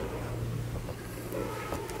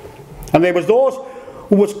 And there was those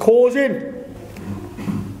who was causing,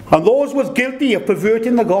 and those was guilty of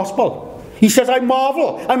perverting the gospel. He says, I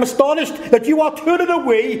marvel, I'm astonished that you are turning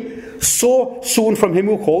away so soon from him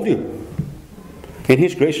who called you in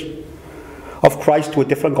his grace of Christ to a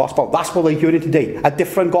different gospel. That's what they're hearing today. A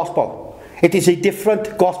different gospel. It is a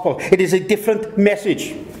different gospel. It is a different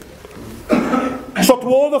message. So to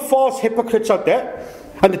all the false hypocrites out there,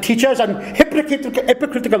 and the teachers and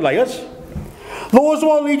hypocritical liars, those who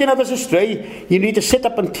are leading others astray, you need to sit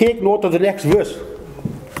up and take note of the next verse,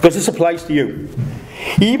 because this applies to you.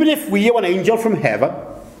 Even if we or an angel from heaven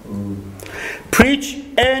preach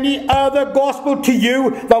any other gospel to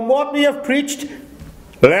you than what we have preached,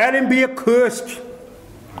 let him be accursed.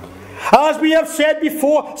 As we have said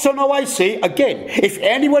before, so now I say again, if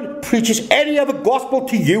anyone preaches any other gospel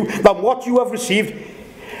to you than what you have received,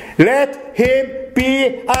 let him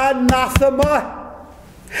be anathema.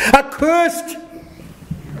 Accursed.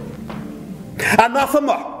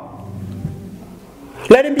 Anathema.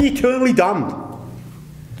 Let him be eternally damned.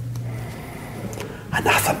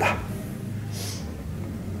 Anathema.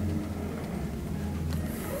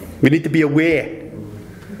 We need to be aware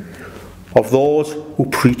of those who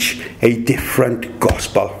preach a different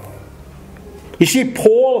gospel. You see,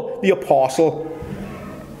 Paul the apostle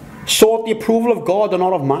sought the approval of God and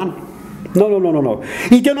not of man. No.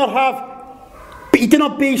 He did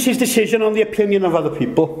not base his decision on the opinion of other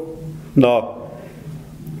people. No.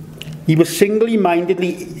 He was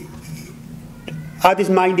single-mindedly had his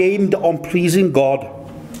mind aimed on pleasing God.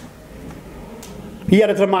 He had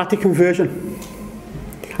a dramatic conversion.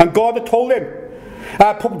 And God had told him,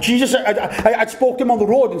 Jesus had spoke to him on the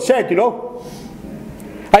road and said,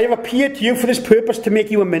 I have appeared to you for this purpose, to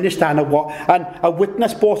make you a minister and a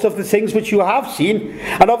witness both of the things which you have seen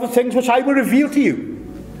and of the things which I will reveal to you.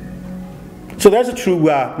 So there's a true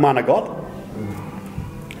man of God.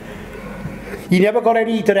 He never got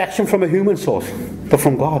any direction from a human source, but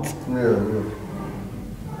from God.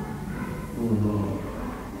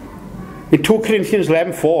 In 2 Corinthians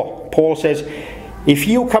 11:4, Paul says, if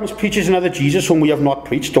he who comes preaches another Jesus whom we have not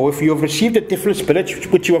preached, or if you have received a different spirit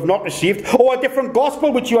which you have not received, or a different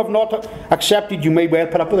gospel which you have not accepted, you may well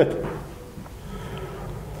put up with it.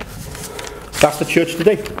 That's the church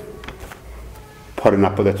today. Putting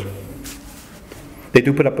up with it. They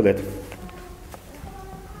do put up with it.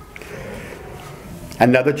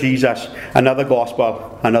 Another Jesus, another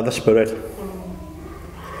gospel, another spirit.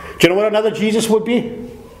 Do you know what another Jesus would be?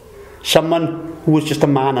 Someone who was just a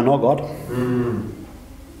man and not God.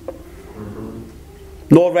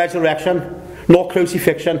 No resurrection, no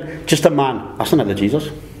crucifixion, just a man. That's another Jesus.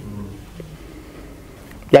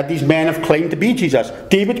 Yet these men have claimed to be Jesus.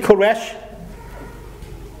 David Koresh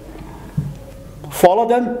followed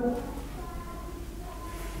him.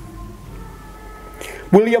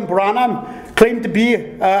 William Branham claimed to be,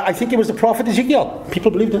 I think it was the prophet Ezekiel.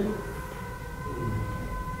 People believed it.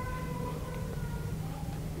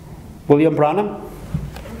 William Branham.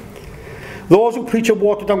 Those who preach a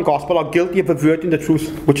watered-down gospel are guilty of perverting the truth,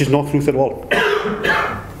 which is not truth at all.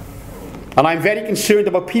 And I'm very concerned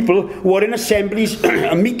about people who are in assemblies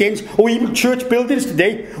and meetings, or even church buildings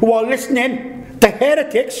today, who are listening to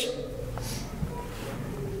heretics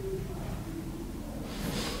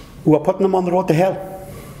who are putting them on the road to hell.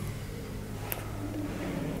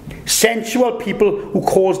 sensual people who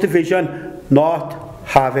cause division, not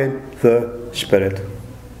having the Spirit.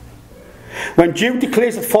 When Jude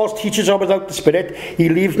declares that false teachers are without the Spirit, he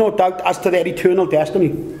leaves no doubt as to their eternal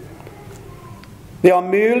destiny. They are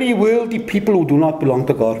merely worldly people who do not belong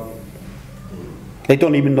to God. They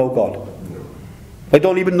don't even know God. They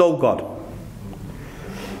don't even know God.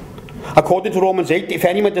 According to Romans 8, if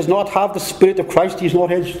anyone does not have the Spirit of Christ, he is not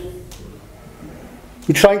his.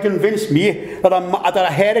 You try and convince me that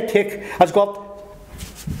a heretic has got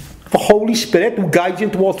the Holy Spirit who guides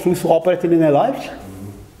him towards truth operating in their lives?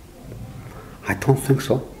 I don't think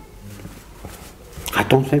so. I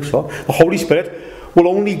don't think so. The Holy Spirit will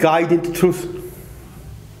only guide into truth.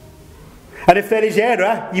 And if there is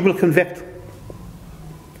error, he will convict.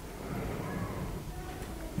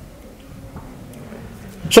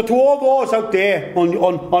 So to all those out there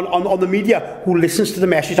on the media who listens to the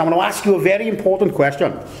message, I'm going to ask you a very important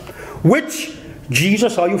question. Which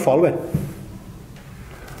Jesus are you following?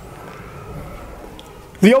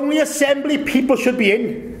 The only assembly people should be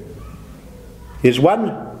in is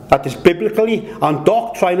one that is biblically and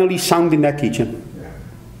doctrinally sound in their teaching.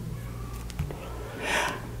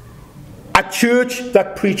 A church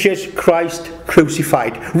that preaches Christ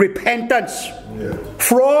crucified. Repentance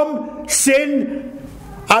from sin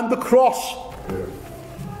and the cross.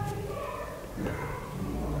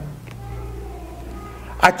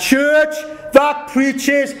 A church that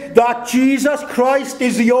preaches that Jesus Christ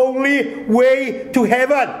is the only way to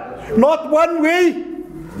heaven. Not one way.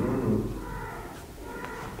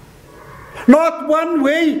 Not one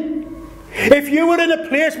way. If you were in a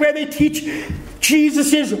place where they teach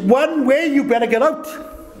Jesus is one way, you better get out.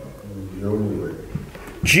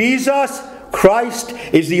 Jesus Christ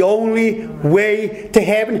is the only way to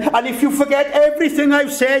heaven. And if you forget everything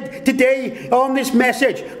I've said today on this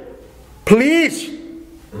message, please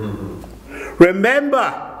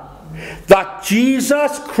remember that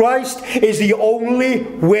Jesus Christ is the only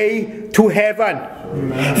way to heaven.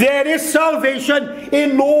 Amen. There is salvation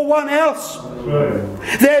in no one else.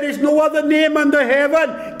 Right. There is no other name under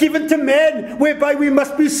heaven given to men whereby we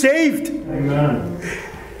must be saved. Amen.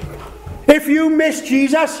 If you miss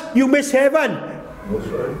Jesus, you miss heaven. That's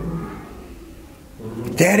right.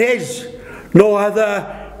 There is no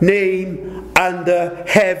other name under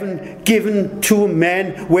heaven given to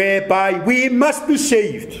men whereby we must be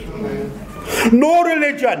saved. No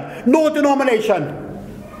religion, no denomination,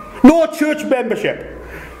 no church membership,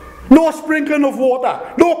 no sprinkling of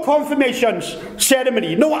water, no confirmations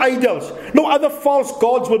ceremony, no idols, no other false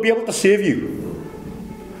gods will be able to save you.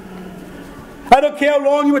 I don't care how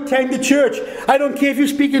long you attend the church. I don't care if you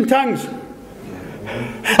speak in tongues.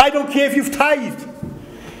 I don't care if you've tithed.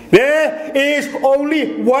 There is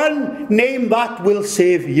only one name that will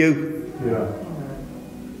save you.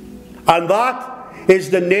 And that is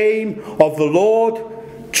the name of the Lord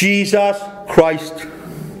Jesus Christ.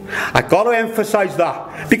 I've got to emphasize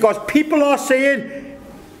that, because people are saying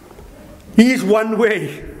He's one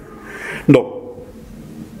way. No,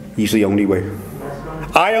 He's the only way.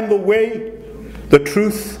 I am the way, the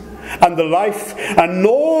truth, and the life, and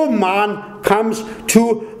no man comes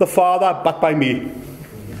to the Father but by me.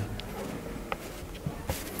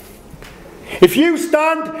 If you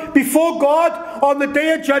stand before God on the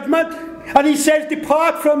day of judgment and He says,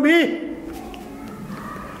 "Depart from me,"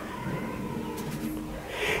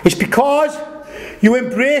 it's because you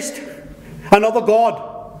embraced another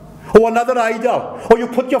God or another idol, or you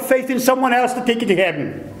put your faith in someone else to take you to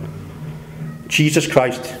heaven. Jesus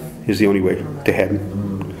Christ is the only way to heaven.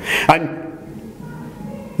 And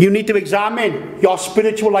you need to examine your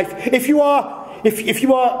spiritual life. If you are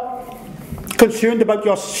concerned about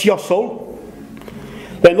your soul,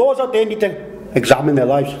 then those out there need to examine their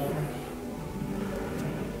lives.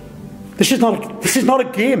 This is not a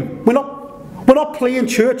game. We're not playing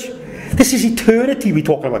church. This is eternity we're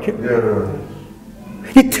talking about here.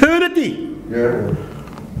 Yeah. Eternity. Yeah.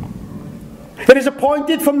 It is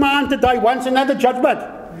appointed for man to die once and then the judgment.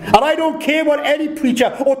 And I don't care what any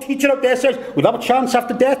preacher or teacher out there says. We'll have a chance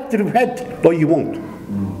after death to repent. No, you won't.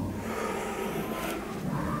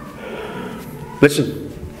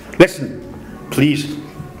 Listen, please.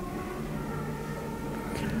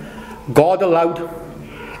 God allowed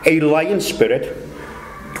a lying spirit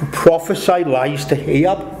to prophesy lies to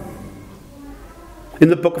Ahab in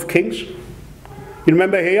the book of Kings. You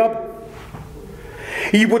remember Ahab?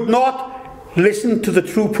 He would not listen to the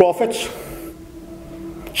true prophets.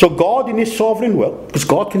 So God, in His sovereign will, because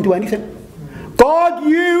God can do anything, God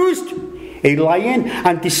used a lying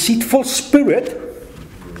and deceitful spirit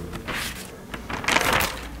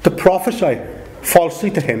to prophesy falsely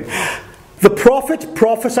to him. The prophets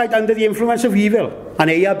prophesied under the influence of evil, and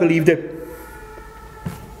Ahab believed it.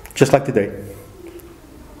 Just like today.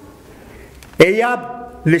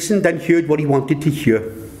 Ahab listened and heard what he wanted to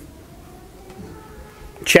hear.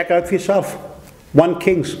 Check it out for yourself. 1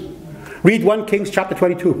 Kings. Read 1 Kings chapter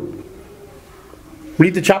 22.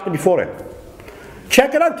 Read the chapter before it.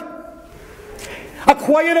 Check it out.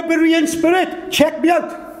 Acquire a Berean spirit. Check me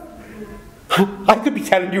out. I could be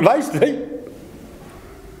telling you lies today.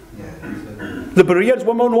 The Bereans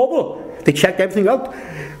were more noble. They checked everything out.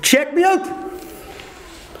 Check me out.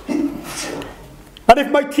 And if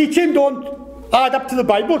my teaching don't add up to the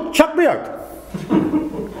Bible, check me out.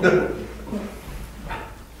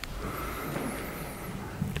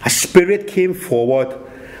 A spirit came forward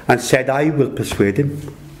and said, I will persuade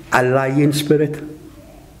him. A lying spirit.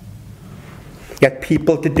 Yet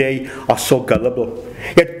people today are so gullible.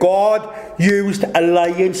 Yet God used a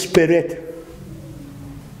lying spirit.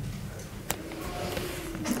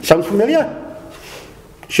 Sounds familiar?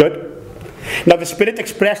 Should. Now the Spirit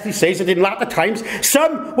expressly says that in latter times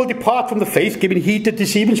some will depart from the faith, giving heed to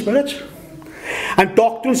deceiving spirits and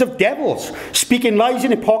doctrines of devils, speaking lies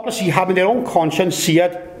and hypocrisy, having their own conscience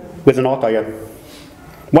seared with an hot iron.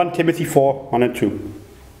 1 Timothy 4, 1 and 2.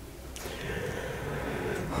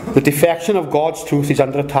 The defection of God's truth is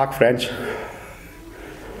under attack, friends.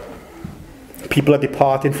 People are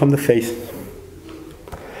departing from the faith,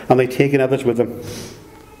 and they're taking others with them.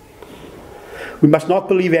 We must not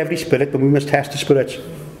believe every spirit, but we must test the spirits.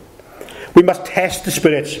 We must test the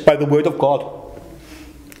spirits by the word of God.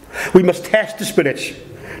 We must test the spirits.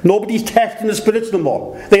 Nobody's testing the spirits no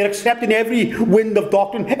more. They are accepting every wind of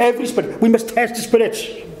doctrine, every spirit. We must test the spirits.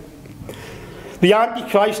 The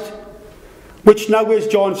Antichrist, which now, as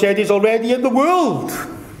John said, is already in the world.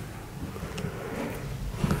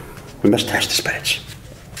 We must test the spirits.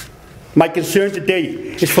 My concern today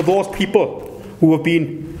is for those people who have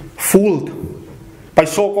been fooled by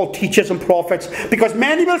so-called teachers and prophets, because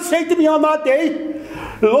many will say to me on that day,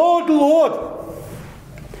 Lord, Lord,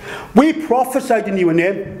 we prophesied in your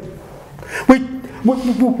name.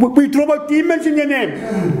 We drove out demons in your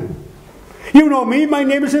name. You know me, my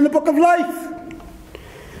name is in the book of life.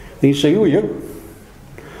 And you say, who are you?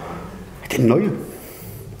 I didn't know you.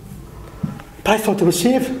 But I thought I was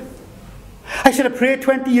saved. I said I prayed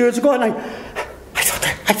 20 years ago, and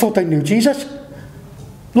I thought I knew Jesus.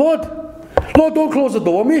 Lord, don't close the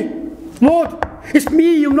door on me. Lord, it's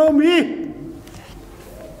me, you know me.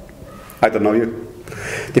 I don't know you.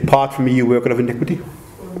 Depart from me, you worker of iniquity.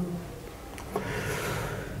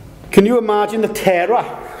 Can you imagine the terror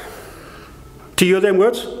to hear them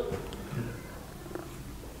words?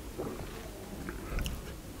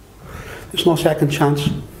 There's no second chance.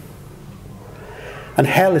 And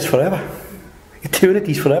hell is forever.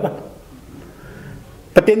 Eternity is forever.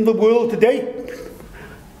 But in the world today,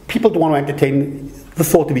 people don't want to entertain the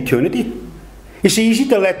thought of eternity. It's easy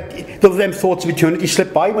to let them thoughts of eternity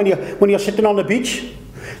slip by when you're sitting on the beach,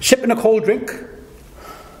 sipping a cold drink.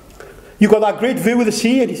 You've got that great view of the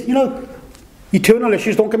sea, and eternal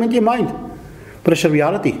issues don't come into your mind. But it's a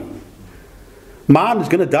reality. Man is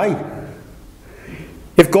going to die.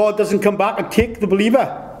 If God doesn't come back and take the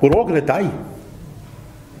believer, we're all going to die.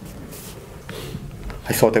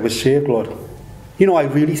 I thought I was saved, Lord. I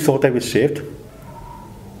really thought I was saved.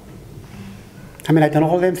 I've done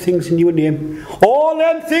all them things in your name. All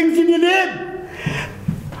them things in your name.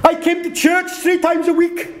 I came to church 3 times a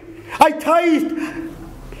week. I tithed.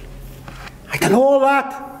 I done all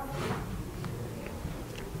that.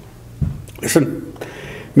 Listen,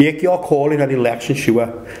 make your calling and election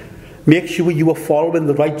sure. Make sure you are following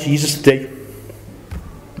the right Jesus today.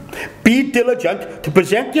 Be diligent to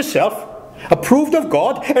present yourself approved of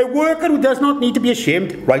God, a worker who does not need to be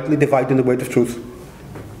ashamed, rightly dividing the word of truth.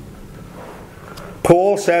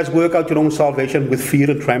 Paul says, work out your own salvation with fear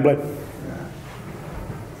and trembling.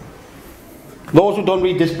 Those who don't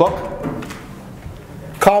read this book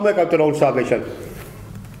can't work out their own salvation.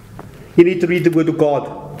 You need to read the word of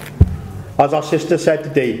God. As our sister said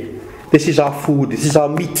today, this is our food, this is our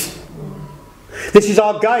meat. This is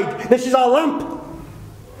our guide, this is our lamp.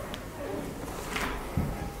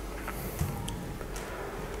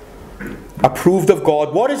 Approved of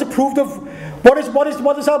God. What is approved of?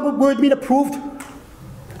 What does our word mean, approved?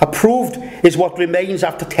 Approved is what remains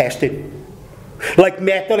after testing. Like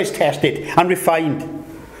metal is tested and refined.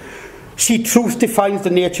 See, truth defines the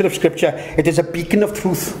nature of Scripture. It is a beacon of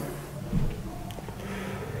truth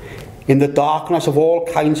in the darkness of all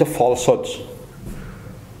kinds of falsehoods.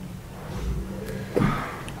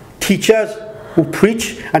 Teachers who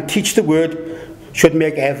preach and teach the word should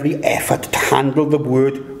make every effort to handle the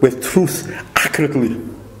word with truth accurately.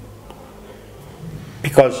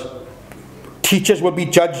 because teachers will be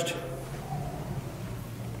judged.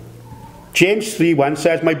 James 3:1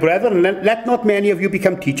 says, "My brethren, let not many of you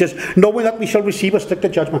become teachers, knowing that we shall receive a stricter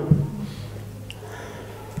judgment."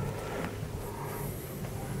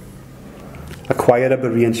 Acquire a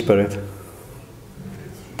Berean spirit.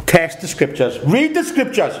 Test the scriptures. Read the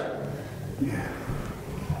scriptures.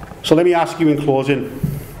 So let me ask you in closing.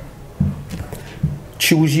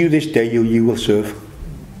 Choose you this day who you will serve.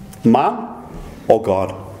 Man or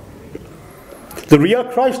God? The real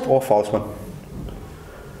Christ or false one?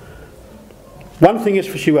 One thing is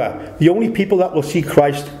for sure, the only people that will see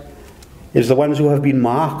Christ is the ones who have been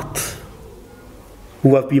marked.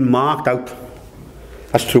 Who have been marked out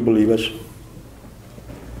as true believers.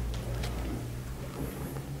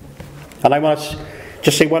 And I want to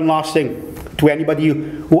just say one last thing to anybody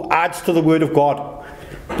who adds to the Word of God.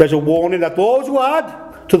 There's a warning that those who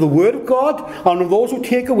add to the Word of God and those who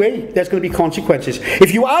take away, there's going to be consequences.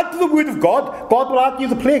 If you add to the Word of God, God will add you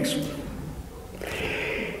the plagues.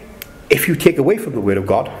 If you take away from the Word of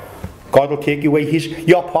God, God will take away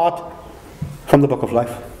your part from the book of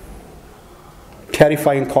life.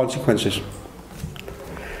 Terrifying consequences.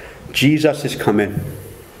 Jesus is coming.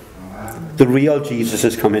 The real Jesus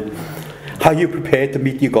is coming. Are you prepared to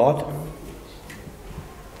meet your God?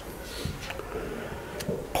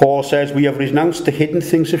 Paul says, "We have renounced the hidden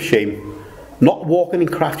things of shame, not walking in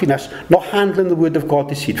craftiness, not handling the word of God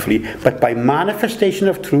deceitfully, but by manifestation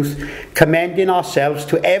of truth, commending ourselves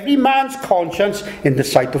to every man's conscience in the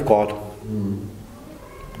sight of God."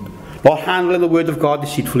 Not handling the word of God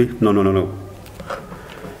deceitfully. No.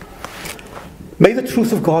 May the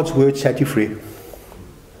truth of God's word set you free.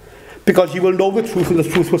 Because you will know the truth, and the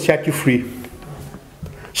truth will set you free.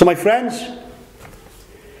 So my friends,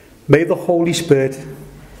 may the Holy Spirit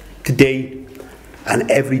today and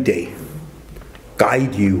every day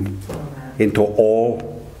guide you into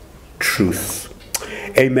all truth.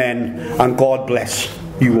 Amen. And God bless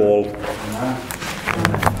you all.